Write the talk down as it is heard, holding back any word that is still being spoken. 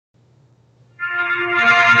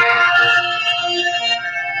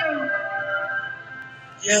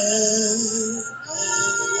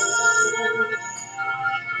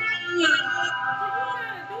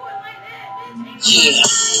Yeah,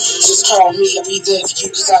 just call me, I'll be there for you,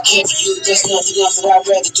 cause I care for you. There's nothing else that I'd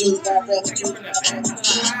rather do.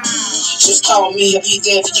 Just call me, I'll be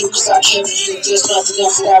there for you, cause I care for you. There's nothing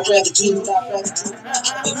else that I'd rather do.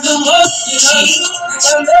 In the morning,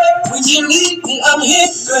 when you need me, I'm here,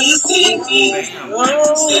 girl, you see me. In the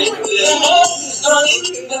morning,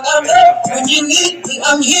 I'm there, when you need me,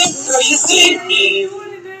 I'm here, girl, you see me.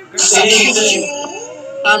 Cause I care for you.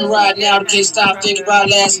 I'm riding out, can't stop thinking about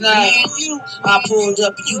last night. I pulled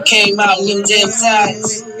up, you came out in them damn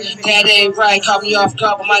tights. That ain't right, caught me off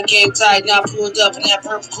guard, but my game tight. Now I pulled up in that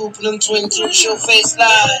purple coupe and them 22 show face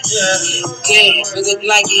lines. Damn, is it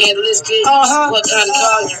like you had listed? What kind of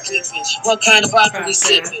car you flipping? What kind of vodka we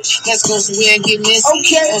sipping? Let's go somewhere and get missing.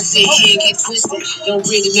 Okay. Or sit here and get twisted. Don't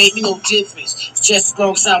really make me no difference. Just as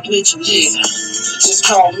long as I'm with you, yeah. Just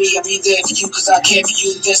call me, I'll be there for you, cause I care for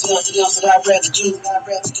you. There's nothing else that I'd rather do.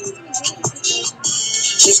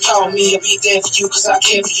 Just call me, I'll be there for you, cause I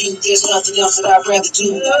care for you. There's nothing else that I'd rather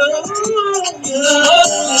do.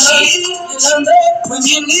 When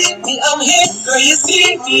you need me, I'm here, girl, you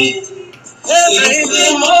see me.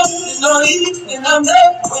 Every morning, I'm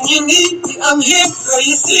there. When you need me, I'm here, girl,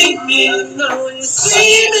 you see me. You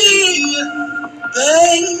see me,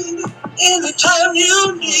 babe. Anytime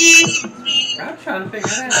you need me, I'm trying to figure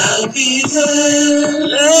that I'll out. be there.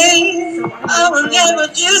 I will never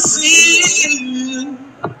deceive you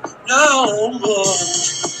no more.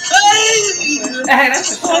 Baby, Hey,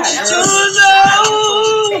 that's a want shot, you to know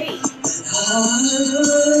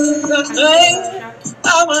that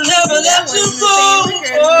I will never let you go.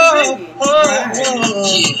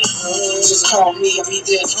 Just call me, I'll be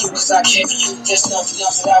there for you, cause I care for you. There's nothing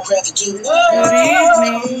else that I'd rather do. Good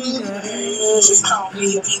evening. Good evening. Just call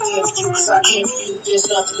me, I'll be there for you, cause I care for you. There's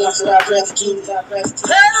nothing else that I'd rather do. What's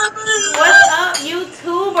up,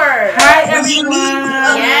 YouTubers? Hi,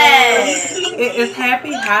 everyone. Yes. It is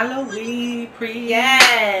Happy Halloween.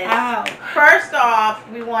 Yes. Out. First off,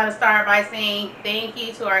 we want to start by saying thank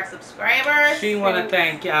you to our subscribers. She want to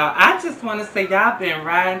thank y'all. I just want to say y'all been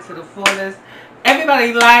riding to the fullest.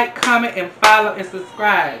 Everybody like, comment, and follow and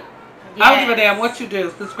subscribe. Yes. I don't give a damn what you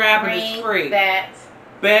do. Subscribe and it's free. That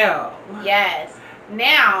bell. Yes.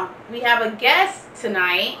 Now, we have a guest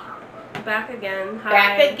tonight. Back again. Hi.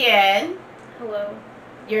 Back again. Hello.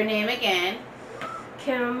 Your name again?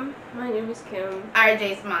 Kim. My name is Kim.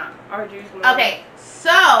 RJ's mom. RJ's mom. Okay,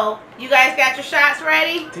 so you guys got your shots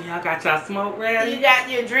ready? Do y'all got y'all smoke ready? You got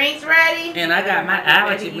your drinks ready? And I got my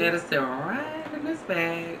allergy medicine right in this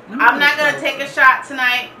bag. I'm not going to take a shot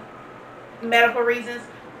tonight, medical reasons,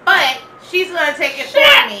 but she's going to take it for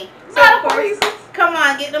me. So, medical reasons. Come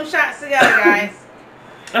on, get them shots together, guys.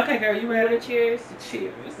 Okay, girl, you ready? Cheers.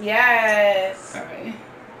 Cheers. Yes. All right.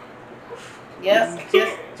 Yes,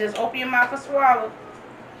 just open your mouth and swallow.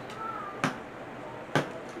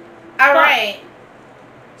 All right.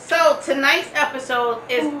 So tonight's episode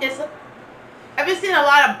is I've been seeing a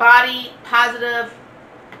lot of body positive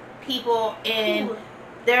people, and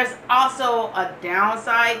there's also a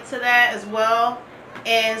downside to that as well.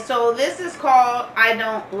 And so this is called I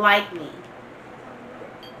Don't Like Me.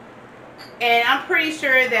 And I'm pretty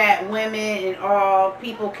sure that women and all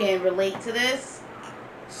people can relate to this.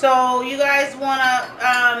 So you guys wanna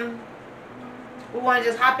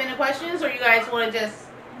just hop into questions, or you guys wanna just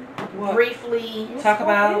briefly talk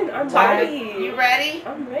about? I'm ready. You ready?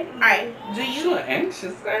 I'm ready. All right. Do you? You're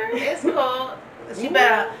anxious, girl. It's cool. She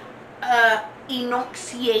better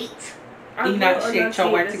enunciate. Enunciate your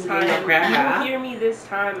words this to time. your grandma. You hear me this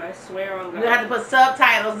time, I swear on God. You have to put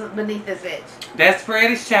subtitles beneath this bitch. That's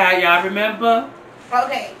Freddie's child, y'all remember?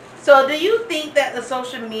 Okay. So do you think that the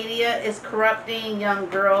social media is corrupting young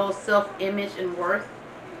girls' self-image and worth?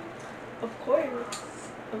 Of course.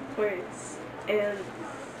 Of course. And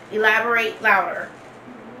elaborate louder.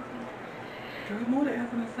 Girl, move the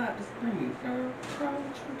evidence out the screen, girl.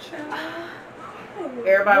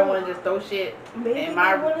 Everybody want to just throw shit. Maybe in they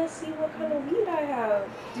my... want to see what kind of weed I have.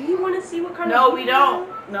 Do you want to see what kind of No, weed we don't.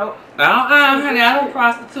 Nope. Honey, I don't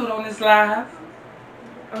prostitute on this live.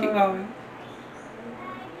 Keep going.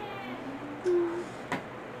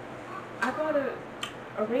 I gotta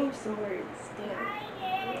arrange some words. Damn.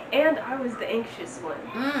 And I was the anxious one.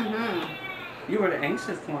 You were the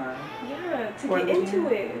anxious one. Yeah, to get into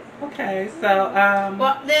it. Okay, so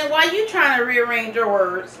well, then why you trying to rearrange your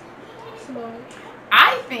words? Semaj.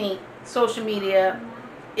 I think social media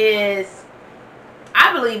is,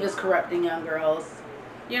 I believe, is corrupting young girls.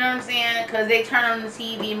 You know what I'm saying? Because they turn on the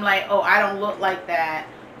TV and like, oh, I don't look like that.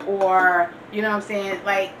 Or, you know what I'm saying?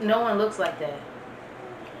 Like, no one looks like that.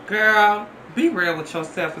 Girl, be real with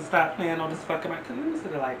yourself and stop playing on this fucking mic. Let me see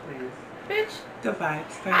the light, please. Bitch. The vibes.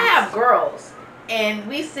 Thanks. I have girls, and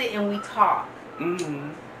we sit and we talk.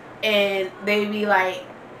 Mm-hmm. And they be like,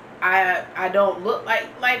 I don't look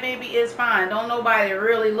like baby, it's fine. Don't nobody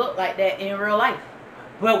really look like that in real life.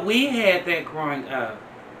 But we had that growing up.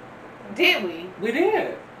 Did we? We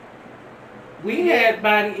did. We had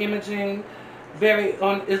body imaging very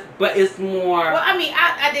on but it's more. Well, I mean,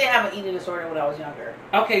 I did have an eating disorder when I was younger.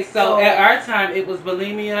 Okay, so at our time it was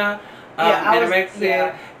bulimia, anorexia,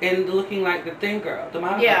 yeah. and looking like the thin girl, the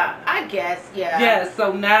model. Yeah, I guess. Yeah. Yeah.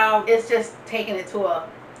 So now it's just taking it to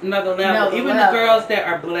another level. Even the girls that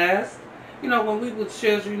are blessed, you know, when we were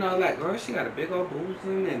children, you know, like, girl, she got a big old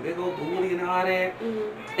bosom and big old booty and all that.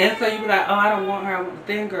 Mm-hmm. And so you be like, oh, I don't want her, I want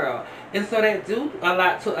the thin girl. And so that do a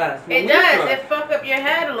lot to us. It does. It fuck up your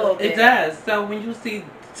head a little bit. It does. So when you see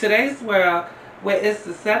today's world where it's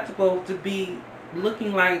susceptible to be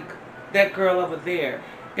looking like that girl over there,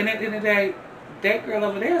 and at the end of the day, that girl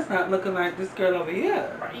over there is not looking like this girl over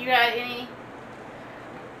here. You got any?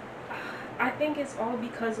 I think it's all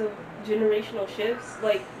because of generational shifts.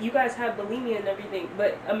 Like, you guys have bulimia and everything,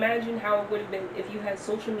 but imagine how it would have been if you had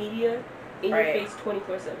social media in your face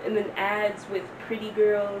 24/7, and then ads with pretty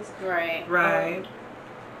girls. Right.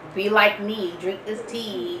 Be like me, drink this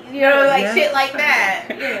tea. You know, like shit like that.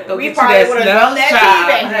 Yeah. We probably would have done that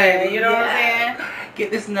tea back then. You know what I'm saying? Get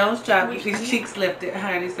this nose job, get these cheeks lifted,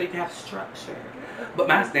 honey, so you can have structure. But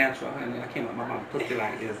mine's natural, honey. I came up my mom pussy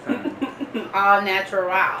like this, honey. All natural.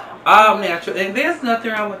 All natural. And there's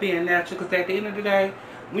nothing wrong with being natural, because at the end of the day,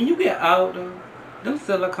 when you get older, them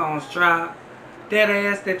silicones drop. That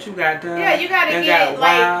ass that you got done. Yeah, you gotta get it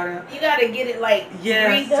like, you gotta get it like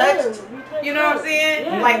retouched. You know what I'm saying?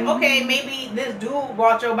 Yeah. Like, okay, maybe this dude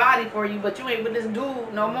bought your body for you, but you ain't with this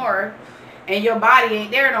dude no more. And your body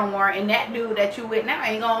ain't there no more. And that dude that you with now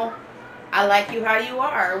ain't gonna, I like you how you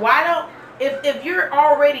are. Why don't, if you're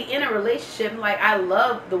already in a relationship, like, I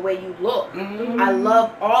love the way you look. Mm-hmm. I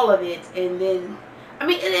love all of it. And then, I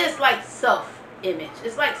mean, it is like self-image.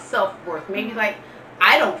 It's like self-worth. Maybe like,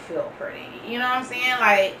 I don't feel pretty. You know what I'm saying?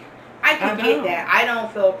 Like, I can get that. I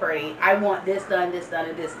don't feel pretty. I want this done, this done,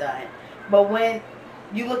 and this done. But when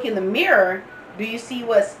you look in the mirror, do you see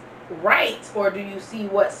what's right, or do you see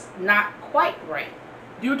what's not quite right?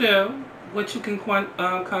 You do. What you can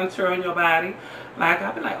contour on your body. Like,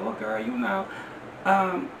 I'll be like, oh, girl, you know,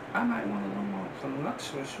 I might want a little more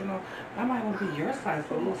voluptuous, you know. I might want to be your size,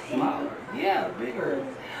 but a little smaller. Yeah, bigger.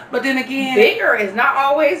 But then again, bigger is not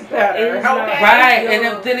always better. Okay? Right.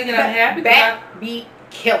 And then again, I'm happy. That be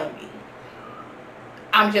killing me.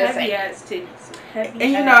 I'm just saying. Ass titties. And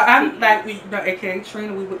you know, I'm like, you know, AKA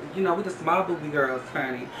Trina, we the small booby girls,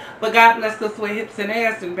 honey. But God bless us with hips and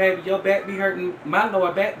ass, and baby, your back be hurting, my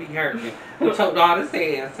lower back be hurting. We choked all this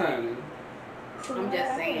ass, honey. I'm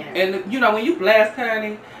just saying. And you know, when you blast,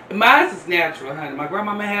 honey, mine is natural, honey. My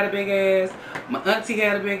grandmama had a big ass. My auntie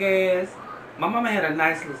had a big ass. My mama had a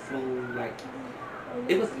nice little smooth, like,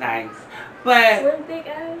 it was nice. But slim thick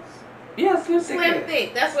ass? Yeah, slim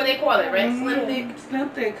thick. That's what they call it, right? Mm-hmm. Slim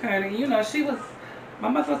thick, honey. You know, my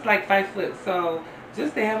mother was like 5 foot, so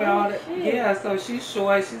just to have it all, so she's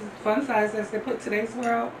short, she's fun size as they put today's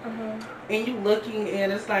world. And you looking,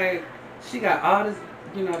 and it's like, she got all this,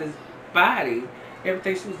 you know, this body,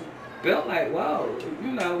 everything. She was built like, whoa,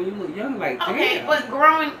 you know, when you look young, like, damn. Okay, but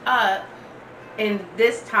growing up in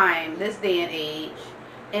this time, this day and age,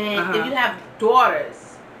 and if you have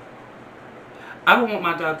daughters, I would want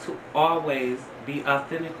my daughter to always be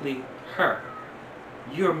authentically her.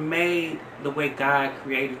 You're made the way God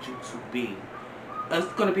created you to be. There's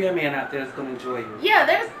going to be a man out there that's going to enjoy you.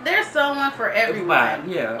 Yeah, there's someone for everyone.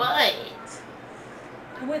 Yeah. But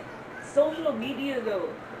with social media, though,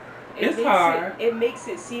 it's hard. It makes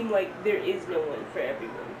it seem like there is no one for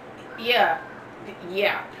everyone. Yeah.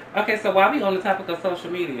 Okay, so while we on the topic of social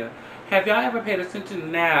media, have y'all ever paid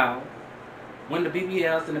attention now when the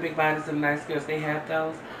BBLs and the big bodies and the nice girls, they have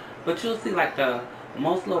those? But you'll see like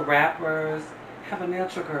most little rappers have a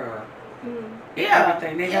natural girl.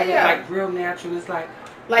 Everything. They have it like real natural. It's like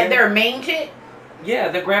their main chick? Yeah,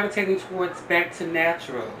 they're gravitating towards back to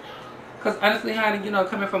natural. Because honestly, honey, you know,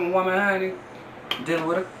 coming from a woman, honey, dealing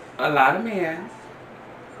with a lot of men,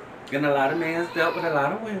 and a lot of men dealt with a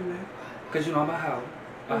lot of women. Because you know I'm a hoe.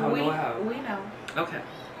 A hoe know a hoe. We know. Okay.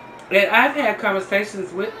 And I've had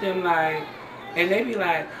conversations with them, like, and they be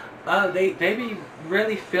like, they be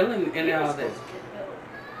really feeling in all this.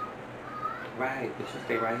 Right, but you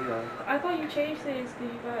stay right here. I thought you changed things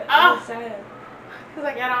because you got sad. Because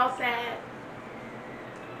I got all sad.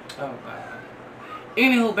 Oh, God.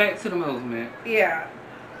 Anywho, back to the movement. Yeah.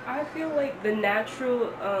 I feel like the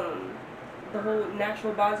natural, the whole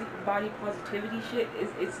natural body positivity shit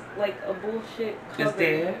it's like a bullshit cover. It's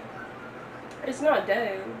dead? It's not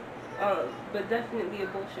dead, but definitely a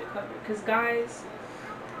bullshit cover. Because guys,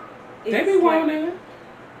 They be wanting. Like,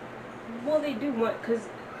 well, they do want, because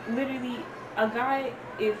literally, a guy,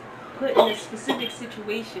 if put in a specific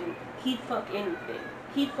situation, he'd fuck anything.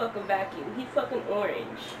 He'd fuck a vacuum. He'd fuck an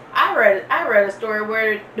orange. I read a story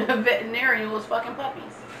where the veterinarian was fucking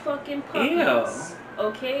puppies. Fucking puppies. Ew.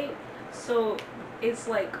 Okay? So, it's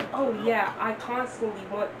like, oh yeah, I constantly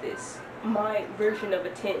want this. My version of a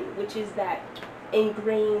 10, which is that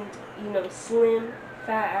ingrained, slim,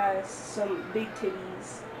 fat ass, some big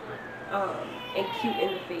titties, and cute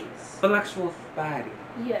in the face. Voluptuous body.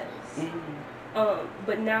 Yes. Mm-hmm.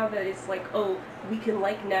 But now that it's like, oh, we can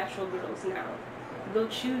like natural girls now. They'll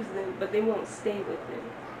choose them, but they won't stay with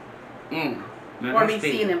them. Or be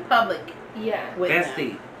seen in public. Yeah. That's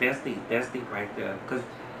deep. That's deep right there. Because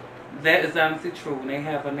that is honestly true. When they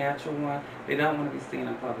have a natural one, they don't want to be seen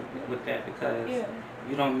in public with that because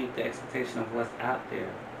you don't meet the expectation of what's out there.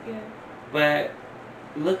 Yeah. But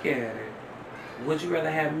look at it. Would you rather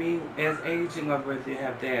have me as aging or would you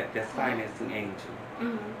have that's financing aging?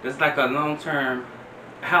 Mm-hmm. That's like a long-term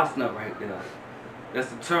house note right there.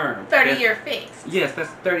 That's a term. 30-year fixed. Yes, that's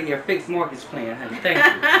a 30-year fixed mortgage plan, honey. Thank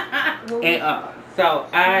you. And so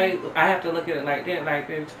I have to look at it like that. Like,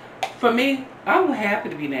 bitch, for me, I'm happy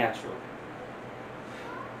to be natural.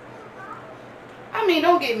 I mean,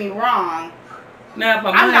 don't get me wrong. Now,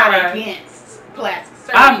 but I'm not against plastic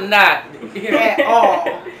surgery. I'm not at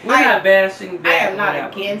all. We're not bashing that. I am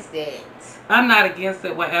not against it. I'm not against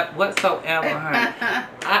it whatsoever, honey.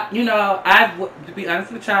 To be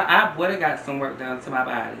honest with y'all, I would have got some work done to my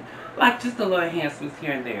body, like just a little enhancements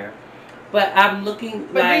here and there. But I'm looking.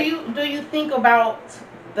 But do you think about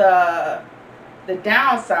the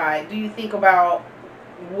downside? Do you think about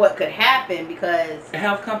what could happen because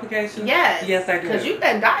health complications? Yes, I do. Because you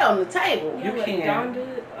can die on the table. Yeah, you like can.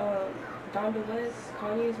 Donda West,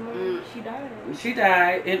 Kanye's mom, she died. She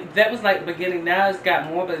died. That was like the beginning. Now it's got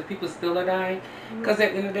more, but people still are dying. Because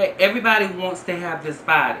at the end of the day, everybody wants to have this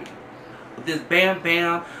body. This bam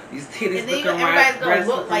bam, these titties looking right. Everybody's going to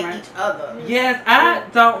look like each other. Yes, I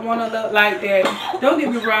don't want to look like that. Don't get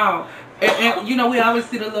me wrong. And we always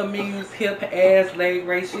see the little memes, hip, ass, leg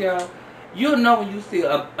ratio. You'll know when you see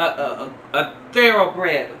a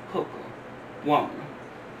thoroughbred hooker woman.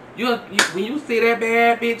 When you see that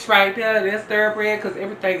bad bitch right there, that's thoroughbred because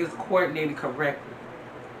everything is coordinated correctly.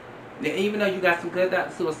 Now, even though you got some good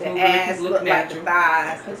doctors who are smooth, ass look like the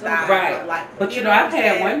thighs right. Look like, but I've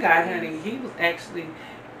had one guy, honey. He was actually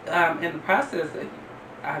in the process.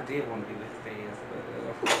 I did want to be with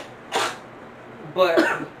his ass,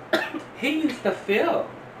 but he used to feel.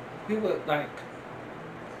 He would like.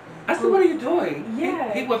 I said, what are you doing?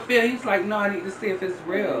 Yeah. He would feel, he was like, no, I need to see if it's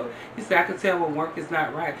real. He said, I could tell when work is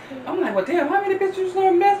not right. I'm like, well, damn, how many bitches you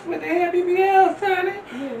gonna mess with? They have BBLs, honey.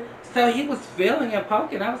 Yeah. So he was feeling and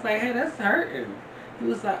poking. I was like, hey, that's hurting. He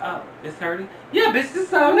was like, oh, it's hurting? Yeah, bitch, this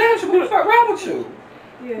is all natural. What the fuck wrong with you?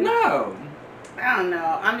 Yeah. No. I don't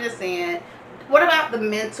know. I'm just saying, what about the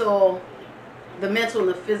mental and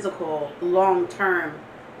the physical long-term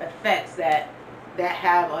effects that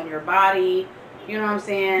have on your body? You know what I'm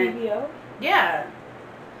saying? BBL? Yeah.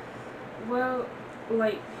 Well,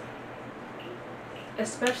 like,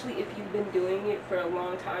 especially if you've been doing it for a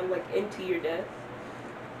long time, like, into your death.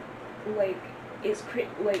 Like, it's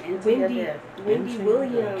like, Wendy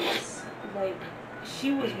Williams, like,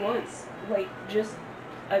 she was once, like, just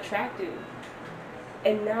attractive.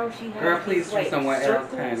 And now she has Girl, please these, like, someone else,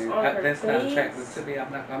 honey. That's not face. attractive to me.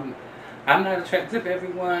 I'm not attractive to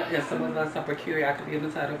everyone, and some of us are peculiar. I could be in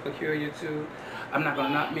the title peculiar too. I'm not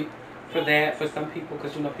gonna knock me for that for some people,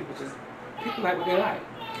 because people like what they like.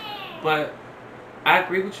 But I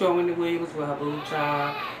agree with you on Wendy Williams with her boob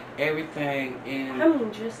job, everything, and I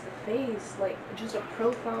mean just the face, like just a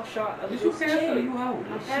profile shot of this chick. You hold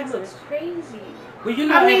it. She looks crazy.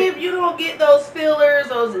 Well, I mean, if you don't get those fillers,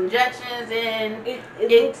 those injections, and it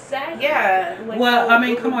looks sad. Yeah. Like, well, I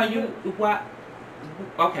mean, come on, what?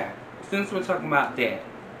 Okay. Since we're talking about that,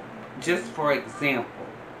 just for example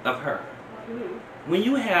of her, when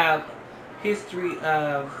you have history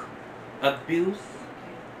of abuse,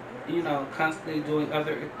 constantly doing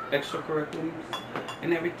other extracurriculars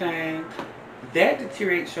and everything, that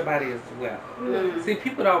deteriorates your body as well. See,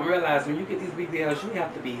 people don't realize when you get these BBLs, you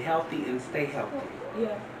have to be healthy and stay healthy.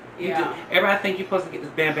 Yeah. You do. Everybody think you're supposed to get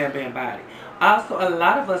this bam, bam, bam body. Also, a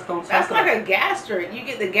lot of us don't talk That's like a gastric. You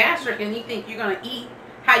get the gastric and you think you're going to eat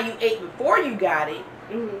how you ate before you got it.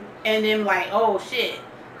 And then like, oh shit.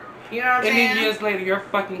 You know what I'm saying? And then years later, you're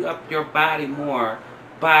fucking up your body more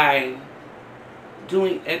by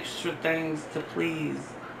doing extra things to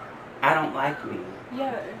please. I don't like me.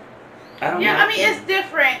 Yeah. I mean, it's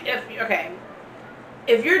different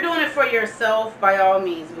if you're doing it for yourself, by all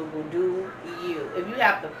means, Google, do you. If you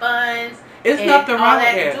have the funds, it's nothing wrong with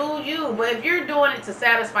that. Do you. But if you're doing it to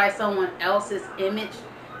satisfy someone else's image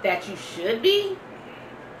that you should be,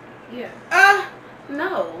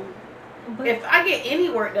 no. But if I get any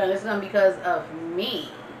work done, it's gonna be because of me,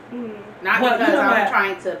 not because I'm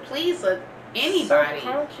trying to please anybody.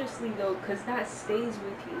 Subconsciously though, because that stays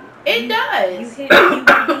with you. It does. You hit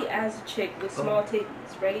puberty as a chick with small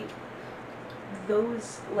titties, right?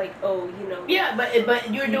 Those like, Yeah,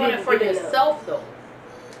 but you're doing it for yourself though.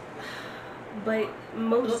 But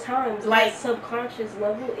most times, like subconscious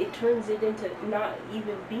level, it turns it into not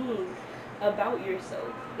even being about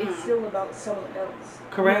yourself. It's still about someone else.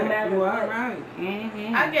 Correct. No, you are right.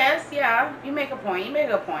 I guess, yeah. You make a point.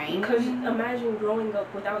 Because imagine growing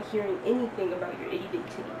up without hearing anything about your itty bitty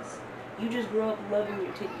titties. You just grow up loving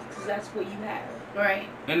your titties because that's what you have. Right.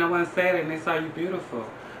 And no one said it and they saw you beautiful.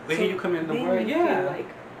 But so here you come in the world, you feel like,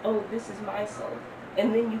 oh, this is myself.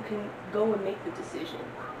 And then you can go and make the decision.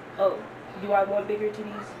 Oh, do I want bigger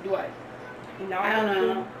titties? Do I not? I don't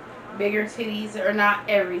know. Bigger titties are not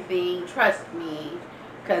everything. Trust me.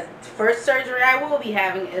 Because first surgery I will be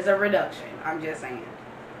having is a reduction. I'm just saying.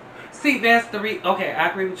 See, that's the okay, I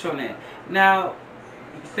agree with you on that. Now,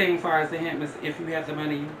 saying as far as the hemp is, if you have the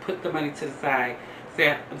money, you put the money to the side.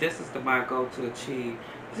 Say, this is my goal to achieve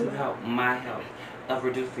to help my health of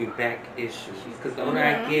reducing back issues. Because the older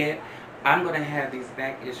I get, I'm going to have these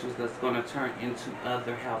back issues that's going to turn into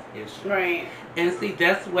other health issues. Right. And see,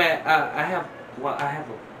 that's what I have. Well, I have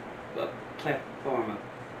a platform of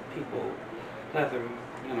people,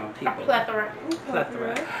 people. Plethora.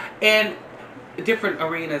 And different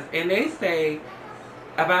arenas. And they say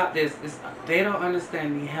about this, they don't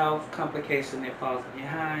understand the health complication that falls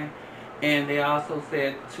behind. And they also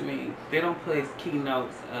said to me, they don't place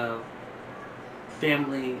keynotes of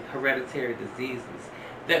family hereditary diseases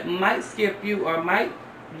that might skip you or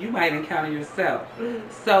you might encounter yourself.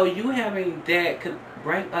 So you having that could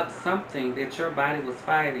bring up something that your body was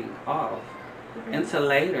fighting off until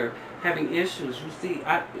later having issues. You see,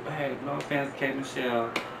 hey, no offense, K.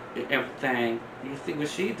 Michelle, everything. You see what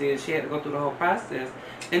she did. She had to go through the whole process.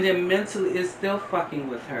 And then mentally it's still fucking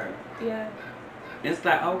with her. Yeah. It's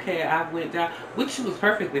like, okay, I went down, which she was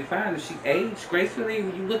perfectly fine. If she aged gracefully,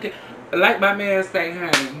 when you look at, like my man say,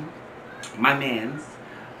 honey, my mans,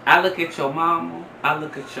 I look at your mama, I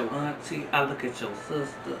look at your auntie, I look at your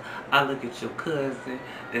sister, I look at your cousin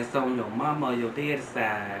that's on your mama or your daddy's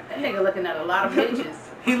side. That nigga looking at a lot of bitches.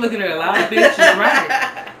 He looking at a lot of bitches,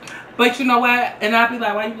 right? But you know what? And I be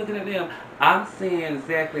like, why you looking at them? I'm saying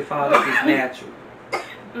exactly if all this is natural.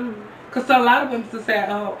 Because a lot of women just say,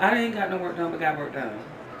 oh, I ain't got no work done, but got work done.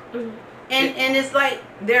 And it's like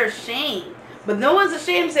they're ashamed. But no one's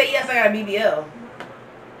ashamed to say, yes, I got a BBL.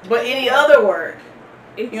 But any other work,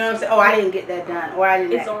 you know what I'm saying? Oh, I didn't get that done. Or I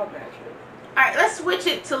didn't. It's all natural. Alright, let's switch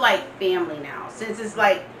it to like family now. Since it's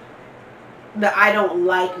like the I don't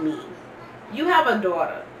like me. You have a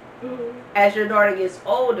daughter. As your daughter gets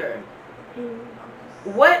older,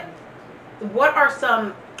 what are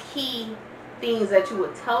some key things that you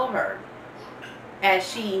would tell her as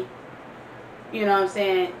she, you know what I'm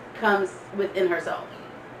saying, comes within herself?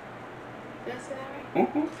 Did I say that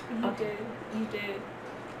right? You did.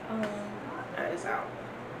 That is out.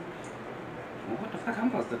 Well, what the fuck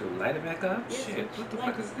I'm supposed to do? Light it back up? Yes, shit, what the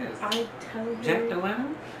fuck is this? I tell her. Jack the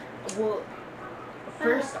Lantern? Well,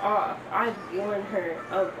 first off, I warn her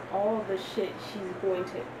of all the shit she's going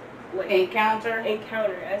to encounter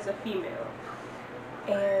as a female.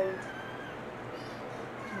 And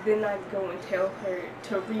then I go and tell her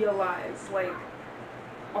to realize, like,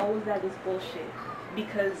 all of that is bullshit.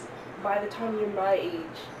 Because by the time you're my age,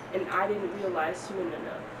 and I didn't realize soon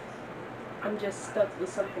enough, I'm just stuck with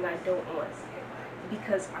something I don't want.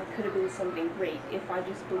 Because I could have been something great if I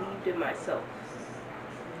just believed in myself.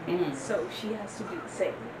 So she has to do the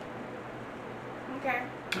same. Okay.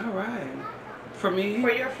 All right. For me?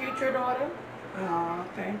 For your future daughter? Oh,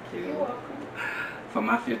 thank you. You're welcome. For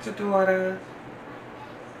my future daughter,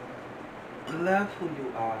 love who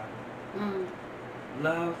you are.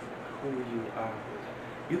 Love who you are.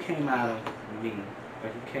 You came out of me, or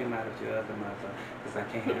you came out of your other mother, because I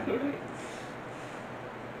can't handle it.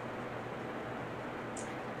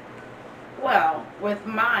 Well, with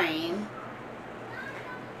mine,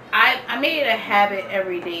 I made it a habit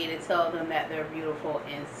every day to tell them that they're beautiful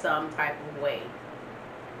in some type of way.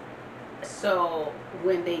 So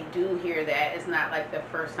when they do hear that, it's not like the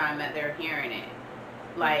first time that they're hearing it.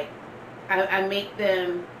 Like, I make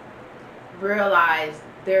them realize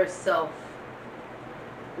their self-worth,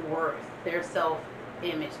 their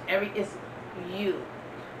self-image. It's you.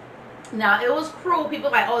 Now, it was cruel. People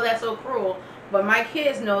are like, oh, that's so cruel. But my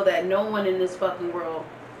kids know that no one in this fucking world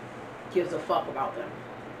gives a fuck about them.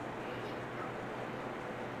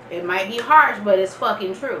 It might be harsh, but it's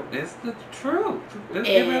fucking true. It's the truth.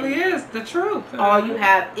 It really is the truth. All you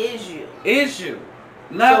have is you. Is you.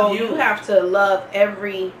 Love you. So you have to love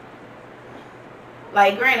every...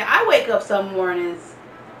 Like, granted, I wake up some mornings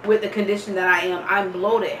with the condition that I am. I'm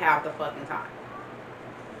bloated half the fucking time.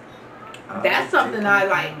 That's something I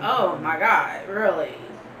like. Oh my God, really?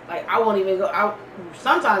 Like, I won't even go. I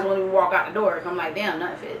sometimes won't even walk out the door. I'm like, damn,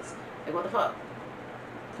 nothing fits. Like, what the fuck?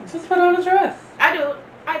 Just put on a dress. I do,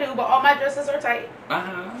 but all my dresses are tight. All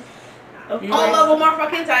of them are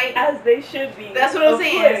fucking tight, as they should be. That's what I'm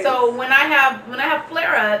saying. So when I have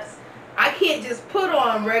flare-ups, I can't just put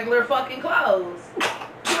on regular fucking clothes.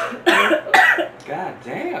 God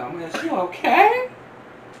damn, is you okay?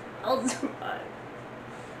 I'll survive.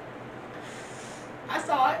 I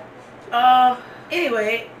saw it.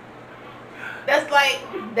 Anyway,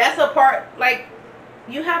 that's a part, like,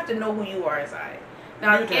 you have to know who you are inside.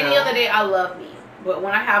 Now, any other day, I love me. But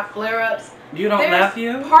when I have flare-ups, you don't love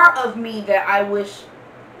you? Part of me that I wish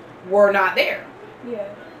were not there.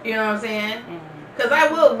 Yeah. You know what I'm saying? Because I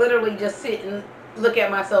will literally just sit and look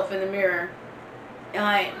at myself in the mirror and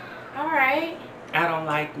like, all right. I don't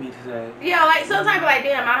like me today. Yeah, like sometimes like,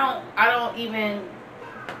 damn, I don't even,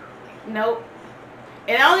 nope.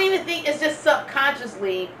 And I don't even think, it's just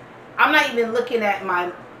subconsciously, I'm not even looking at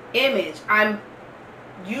my image. I'm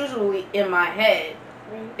usually in my head.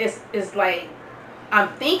 It's like, I'm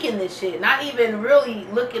thinking this shit, not even really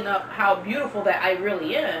looking up how beautiful that I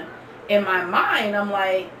really am. In my mind, I'm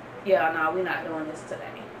like, yeah, no, we're not doing this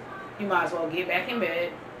today. You might as well get back in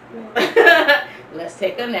bed. Let's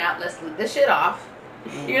take a nap. Let's sleep this shit off.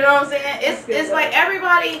 You know what I'm saying? It's like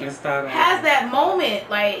everybody has that moment,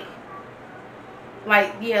 like,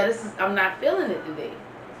 yeah, I'm not feeling it today.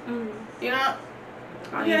 You know?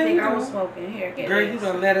 I didn't think I was smoking. Here, get girl, this. you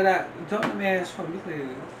gonna let it out. Don't mash for me,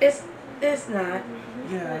 please. It's not.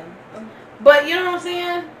 Yeah. But you know what I'm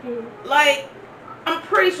saying? Like, I'm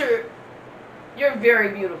pretty sure you're very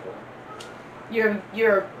beautiful. You're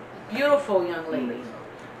a beautiful young lady.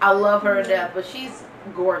 I love her to death, but she's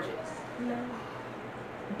gorgeous.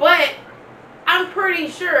 But I'm pretty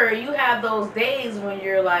sure you have those days when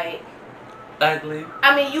you're like ugly.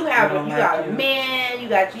 I mean, you got a man, you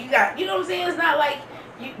got you know what I'm saying? It's not like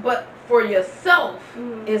you, but for yourself,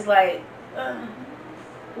 it's like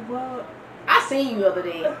well, I seen you the other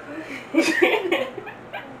day.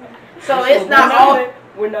 So it's not all.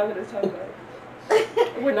 We're not gonna talk about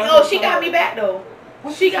it. No, she got me back though.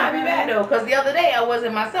 She got me back though, because the other day I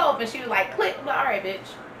wasn't myself, and she was like, "Click." I'm like, all right,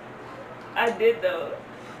 bitch. I did though.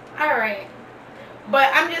 All right, but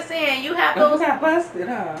I'm just saying you have those. You got busted,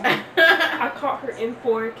 huh? I caught her in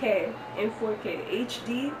 4K,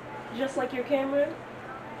 HD, just like your camera.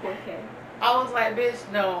 4K. I was like, bitch,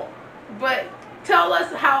 no. But tell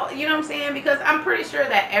us how, you know what I'm saying? Because I'm pretty sure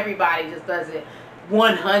that everybody just does it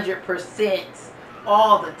 100%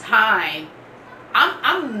 all the time.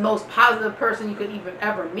 I'm the most positive person you could even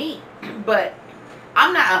ever meet, but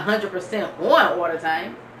I'm not 100% on all the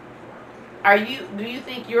time. Are you? Do you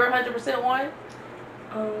think you're 100% on?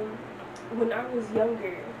 When I was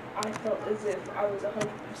younger, I felt as if I was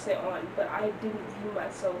 100% on, but I didn't view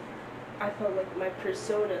myself. I felt like my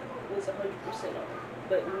persona was 100% on,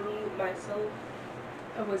 but me, myself,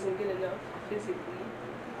 I wasn't good enough physically.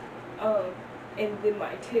 And then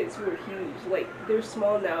my tits were huge. Like, they're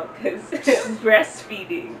small now because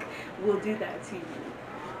breastfeeding will do that to you.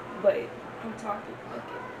 But I'm talking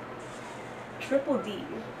fucking triple D.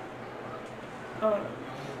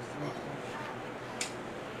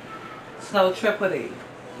 So triple D.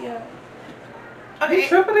 Yeah. Okay. You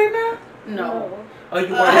triple D now? No. Oh,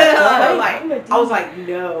 you were I was like,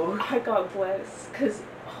 no. I got blessed because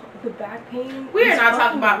the back pain. We are not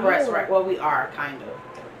talking about breasts, right? Well, we are kind of.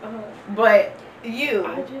 But you.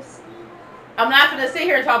 I'm not gonna sit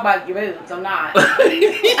here and talk about your boobs. I'm not. Like,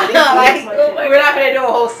 we're not gonna do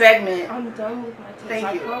a whole segment. I'm done with my tits.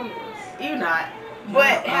 Thank you. I promise. You're not.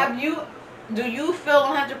 But do you feel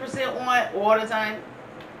 100% on all the time?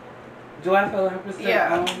 Do I feel 100%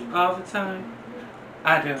 Yeah. on all the time?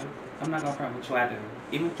 I do. I'm not gonna front with you. I do.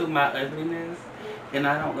 Even through my ugliness and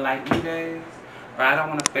I don't like me days, or I don't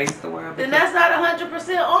want to face the world. Then that's not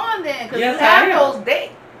 100% on then, because Yes, you have I am. those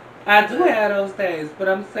days. I do have those days, but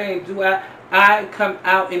I'm saying, do I come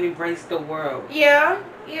out and embrace the world Yeah.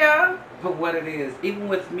 for what it is? Even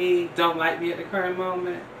with me, don't like me at the current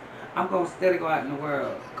moment, I'm going to steady go out in the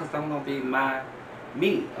world because I'm going to be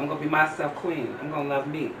me. I'm going to be myself queen. I'm going to love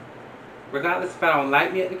me. Regardless if I don't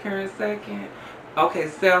like me at the current second. Okay,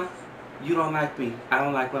 self, you don't like me. I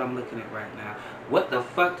don't like what I'm looking at right now. What the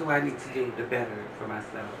fuck do I need to do to better for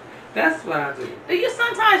myself? That's what I do. Do you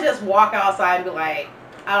sometimes just walk outside and be like,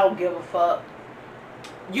 I don't give a fuck?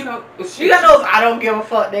 You know, You got those I don't give a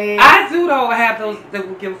fuck days. I do though have those that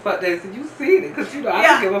will give a fuck days, and you see it because you know I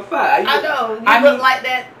don't give a fuck. I know you look like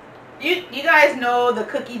that. You guys know the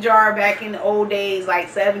cookie jar back in the old days, like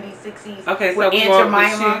 70s, 60s. Okay, so with we Aunt want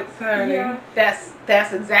Jemima. the shit, Yeah,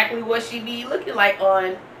 that's exactly what she be looking like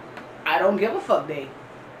on I don't give a fuck day.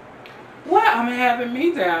 What? I'm having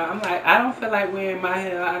me down. I'm like, I don't feel like wearing my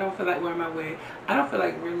hair. I don't feel like wearing my wig. I don't feel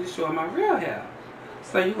like really showing my real hair.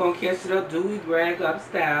 So you gonna catch it up, Dewey, drag up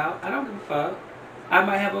style. I don't give a fuck. I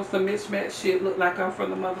might have on some mismatched shit, look like I'm from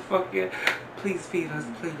the motherfucker. Please feed us,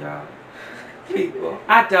 please y'all. People.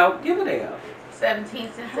 I don't give a damn.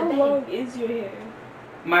 17 cents a How day. long is your hair?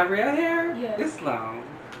 My real hair? Yes. It's long.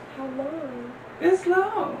 How long? It's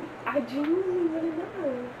long. I genuinely want to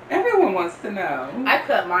know. Everyone wants to know. I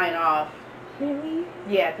cut mine off. Really?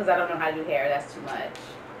 Yeah, because I don't know how to do hair. That's too much.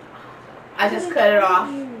 I just cut it off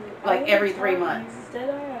like every 3 months.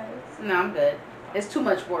 No, I'm good. It's too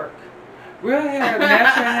much work. Real hair,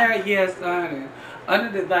 natural hair, yes, honey.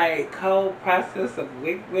 Under the like cold process of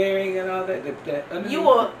wig wearing and all that.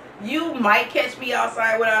 You might catch me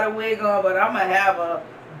outside without a wig on, but I'm gonna have a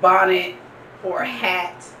bonnet or a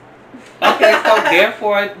hat. Okay, so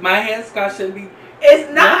therefore my headscarf shouldn't be. It's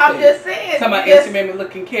not. nothing. I'm just saying. So my intimate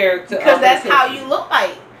looking character. Because that's how you look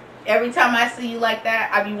like. Every time I see you like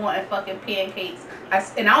that, I be wanting fucking pancakes.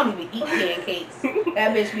 And I don't even eat pancakes.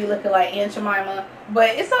 That bitch be looking like Aunt Jemima.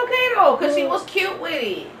 But it's okay though, because she was cute with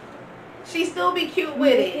it. She still be cute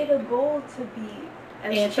with Make it. it a goal to be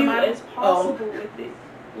as Aunt cute Jemima? as possible with it.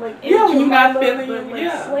 Like, Yeah, when you're not Jemima, feeling but, you, like,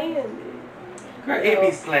 yeah. slaying it. Girl, it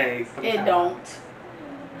be slaves. It don't.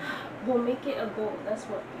 Well, make it a goal. That's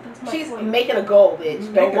my She's point. making a goal, bitch.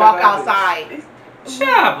 Make Don't it walk a goal, bitch. outside. Shut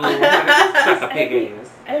up, Blue. That's a pig ass.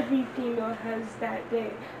 Every female has that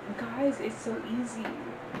day. Guys, it's so easy.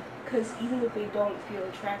 Because even if they don't feel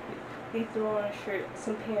attractive, they throw on a shirt,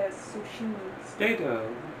 some pants, some shoes. They do.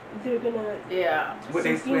 They're gonna... Yeah. With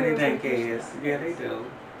they some sweaty females dank are ass. Yeah, they do.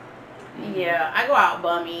 Yeah, I go out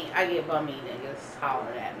bummy. I get bummy niggas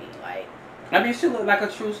hollering at me like. I mean, she look like a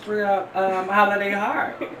true straight up Holiday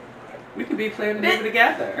Heart. We could be playing the movie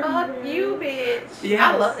together. Fuck you, bitch. Yes.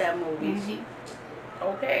 I love that movie.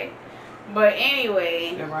 Okay. But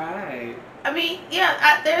anyway. You're right. I mean,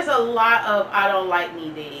 yeah, there's a lot of I don't like me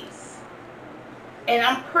days. And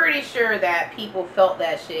I'm pretty sure that people felt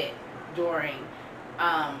that shit during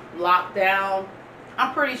lockdown.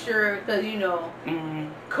 I'm pretty sure because, you know,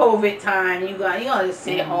 COVID time, you gonna just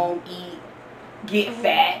sit home, eat, get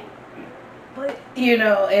fat. But, you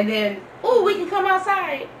know, and then, oh, we can come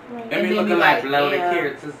outside. Right. And then looking like bloated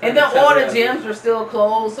carrots. And then all the gyms were still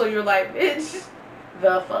closed, so you're like, bitch,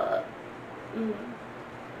 the fuck.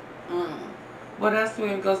 Well, that's when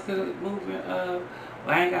it goes to the movement of,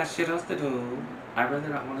 well, I ain't got shit else to do. I really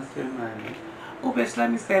don't want to spend money. Oh, bitch,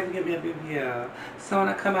 let me save and get me a BBL. So when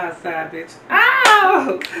I come outside, bitch,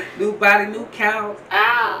 ow! New body, new couch,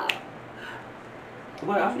 ow!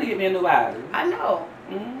 Well, I'm gonna get me a new body. I know.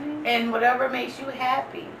 And whatever makes you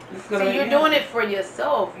happy. So you're doing it for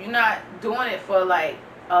yourself. You're not doing it for, like,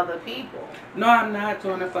 other people. No, I'm not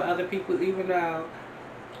doing it for other people, even though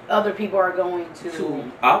other people are going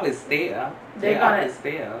to always there. They're always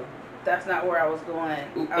there. That's not where I was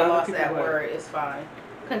going. I lost that word. It's fine.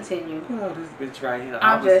 Continue. Oh, this bitch right here.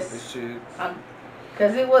 I'm just,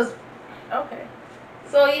 because it was, okay.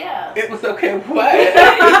 So, yeah. It was okay what?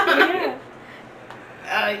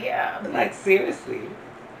 Yeah. Like, seriously.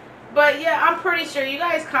 But, yeah, I'm pretty sure you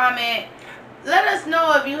guys comment. Let us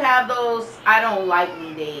know if you have those I don't like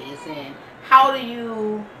me days. And how do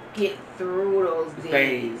you get through those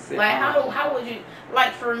days? Like, how would you,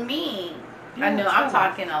 like, for me, I know I'm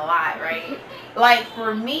talking a lot, right? Like,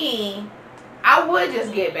 for me, I would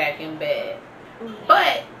just get back in bed.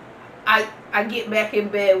 But I get back in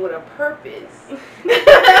bed with a purpose.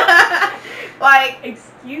 Like,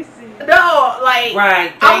 excuses. No, like,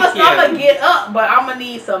 right, I'm gonna get up, but I'm gonna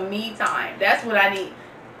need some me time. That's what I need.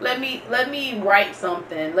 Let me write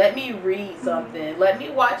something. Let me read something. Let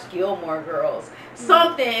me watch Gilmore Girls.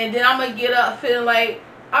 Something, and then I'm gonna get up feeling like,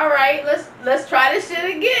 all right, let's try this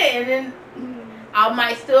shit again. And then I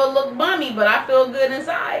might still look bummy, but I feel good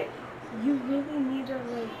inside. You really need to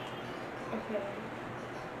like. Okay.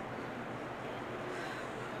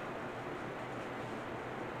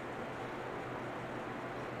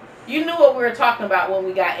 You knew what we were talking about when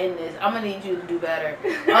we got in this. I'm gonna need you to do better.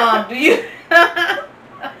 Do you?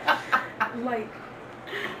 Like.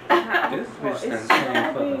 This bitch done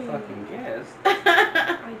came for the fucking guest. I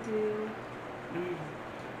do.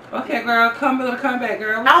 Okay, girl, come back,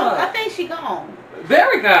 girl. What's I up? think she gone. There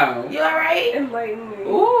we go. You alright? Enlighten me.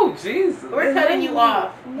 Ooh, Jesus. We're cutting you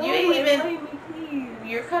off. No, You ain't even. enlighten me, please.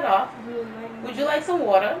 You're cut off. Would you like some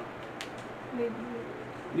water? Maybe.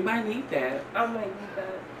 You might need that. I might need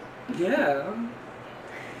that. Yeah.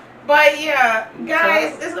 But yeah,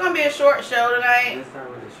 guys, it's gonna be a short show tonight. It's not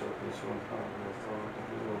really short. It's short.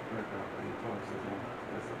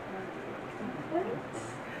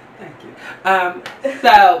 Thank you.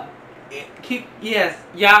 So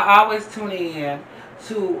y'all always tune in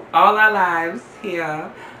to all our lives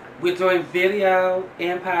here. We're doing video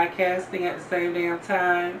and podcasting at the same damn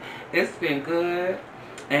time. It's been good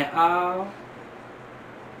and all.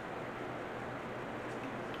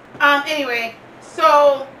 Anyway,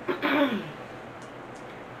 so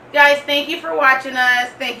guys, thank you for watching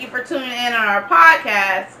us. Thank you for tuning in on our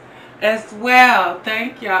podcast as well.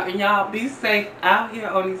 Thank y'all, and y'all be safe out here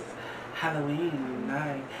on these Halloween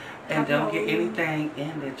night, and don't get anything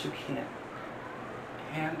in that you can't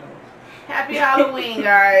handle. Happy Halloween,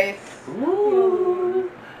 guys.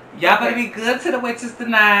 Ooh. Y'all better be good to the witches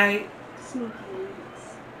tonight. Sneaky.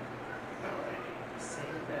 Alright,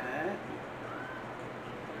 save that.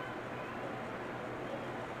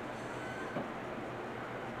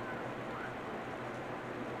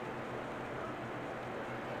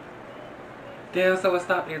 Damn, so it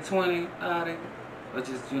stopped at 20, or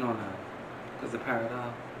just, you don't know, because it powered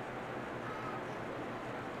off.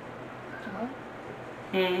 What?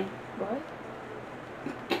 What?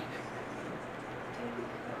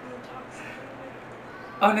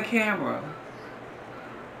 On the camera.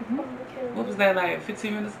 On the camera. What was that, like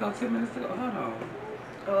 15 minutes ago, 10 minutes ago? Hold on.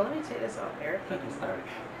 Oh, let me take this off here. Sorry.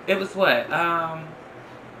 It was what? I'm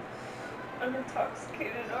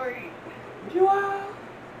intoxicated, Ari. You are?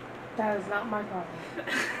 That is not my problem.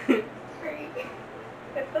 Right.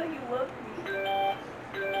 I thought you loved me.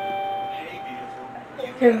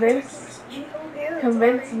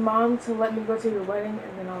 Convince mom to let me go to your wedding,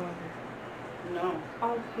 and then I'll love her. No.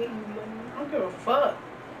 I'll hate you, Mom. I don't give a fuck.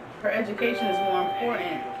 Her education is more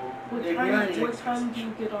important. What time do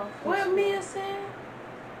you get off? What Mia said?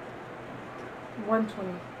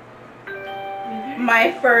 1:20.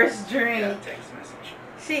 My first drink.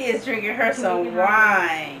 She is drinking her some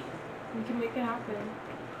wine. We can make it happen.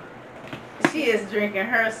 She is drinking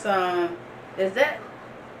her some. Is that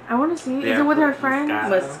I want to see. Is it with her friends?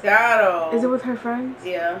 Moscato? Is it with her friends?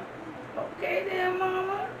 Yeah. Okay then,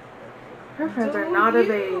 Mama. Her friends are not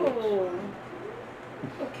of age.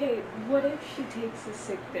 Okay, what if she takes a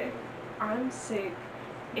sick day? I'm sick.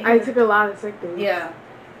 I took a lot of sick days. Yeah.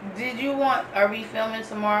 Did you want? Are we filming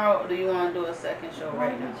tomorrow, or do you want to do a second show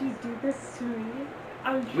right now? Why did you do this to me?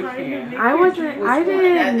 I'm trying to make I wasn't. I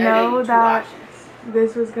didn't know that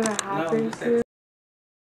this was gonna happen. No,